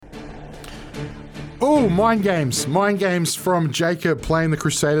Oh, mind games. Mind games from Jacob playing the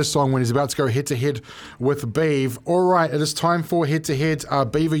Crusaders song when he's about to go head-to-head with Beaver. All right, it is time for head-to-head.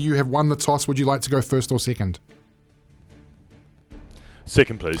 Beaver, you have won the toss. Would you like to go first or second?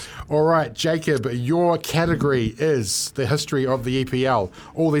 Second, please. All right, Jacob, your category is the history of the EPL.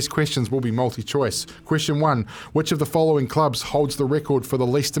 All these questions will be multi-choice. Question 1, which of the following clubs holds the record for the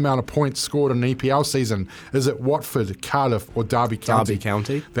least amount of points scored in an EPL season? Is it Watford, Cardiff, or Derby County? Derby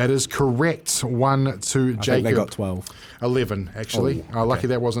County. That is correct. 1 to Jacob. I think they got 12. 11, actually. Oh, lucky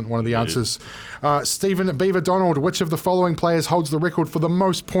that wasn't one of the answers. Stephen Beaver Donald, which of the following players holds the record for the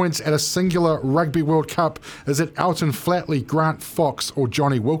most points at a singular Rugby World Cup? Is it Alton Flatley, Grant Fox, or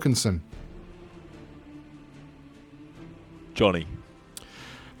Johnny Wilkinson? Johnny.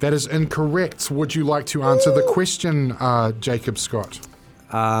 That is incorrect. Would you like to answer the question, Jacob Scott?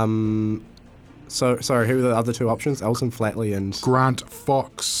 Sorry, who are the other two options? Alton Flatley and... Grant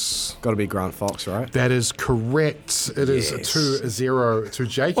Fox. Got to be Grant Fox, right? That is correct. It is 2-0 to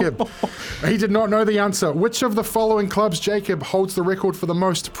Jacob. He did not know the answer. Which of the following clubs, Jacob, holds the record for the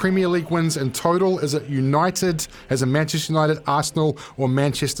most Premier League wins in total? Is it United, as in Manchester United, Arsenal, or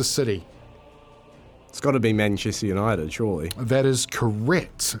Manchester City? It's got to be Manchester United, surely. That is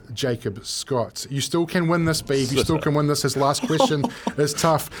correct, Jacob Scott. You still can win this, Beav. You still can win this. His last question is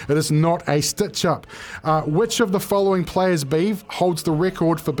tough. It is not a stitch-up. Which of the following players, Beav, holds the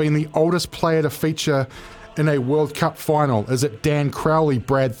record for being the oldest player to feature in a World Cup final? Is it Dan Crowley,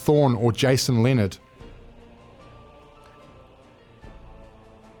 Brad Thorne, or Jason Leonard?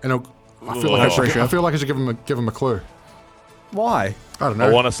 And I feel like I should give him a clue. Why? I don't know.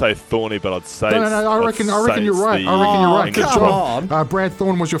 I want to say Thorny, but I'd say No. I reckon you're right. Good job. Brad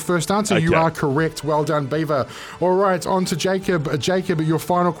Thorne was your first answer. Okay. You are correct. Well done, Beaver. All right, on to Jacob. Jacob, your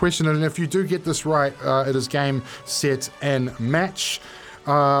final question, and if you do get this right, it is game, set, and match.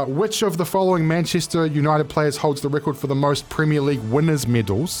 Which of the following Manchester United players holds the record for the most Premier League winners'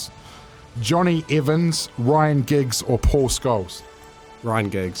 medals? Johnny Evans, Ryan Giggs, or Paul Scholes? Ryan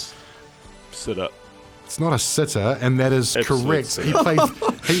Giggs. Sit up. It's not a sitter, and that is correct. He played.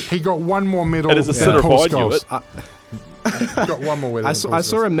 He got one more medal. It is a sitter. Paul I knew it. Got one more medal. I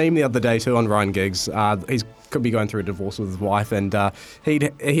saw a meme the other day too on Ryan Giggs. He could be going through a divorce with his wife, and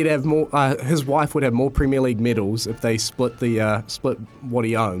he'd have more. His wife would have more Premier League medals if they split what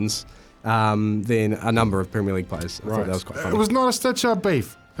he owns than a number of Premier League players. I thought that was quite funny. It was not a stitch-up,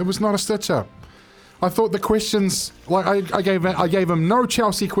 Beef. It was not a stitch-up. I thought the questions, like I gave him no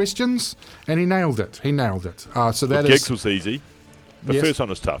Chelsea questions, and he nailed it. So that Giggs was easy. The yes. first one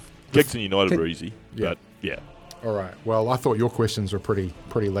was tough. Giggs and United were easy, but yeah. All right. Well, I thought your questions were pretty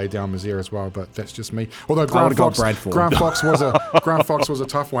laid down Mazir as well, but that's just me. Although Grant Fox was a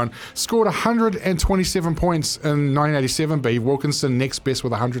tough one. Scored 127 points in 1987. B. Wilkinson next best with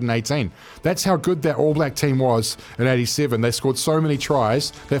 118. That's how good that All Black team was in '87. They scored so many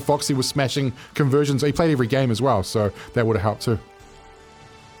tries that Foxy was smashing conversions. He played every game as well, so that would have helped too.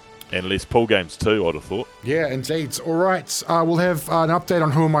 And less pool games too, I'd have thought. Yeah, indeed. All right. We'll have an update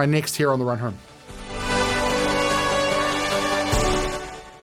on Who Am I Next here on the Run Home.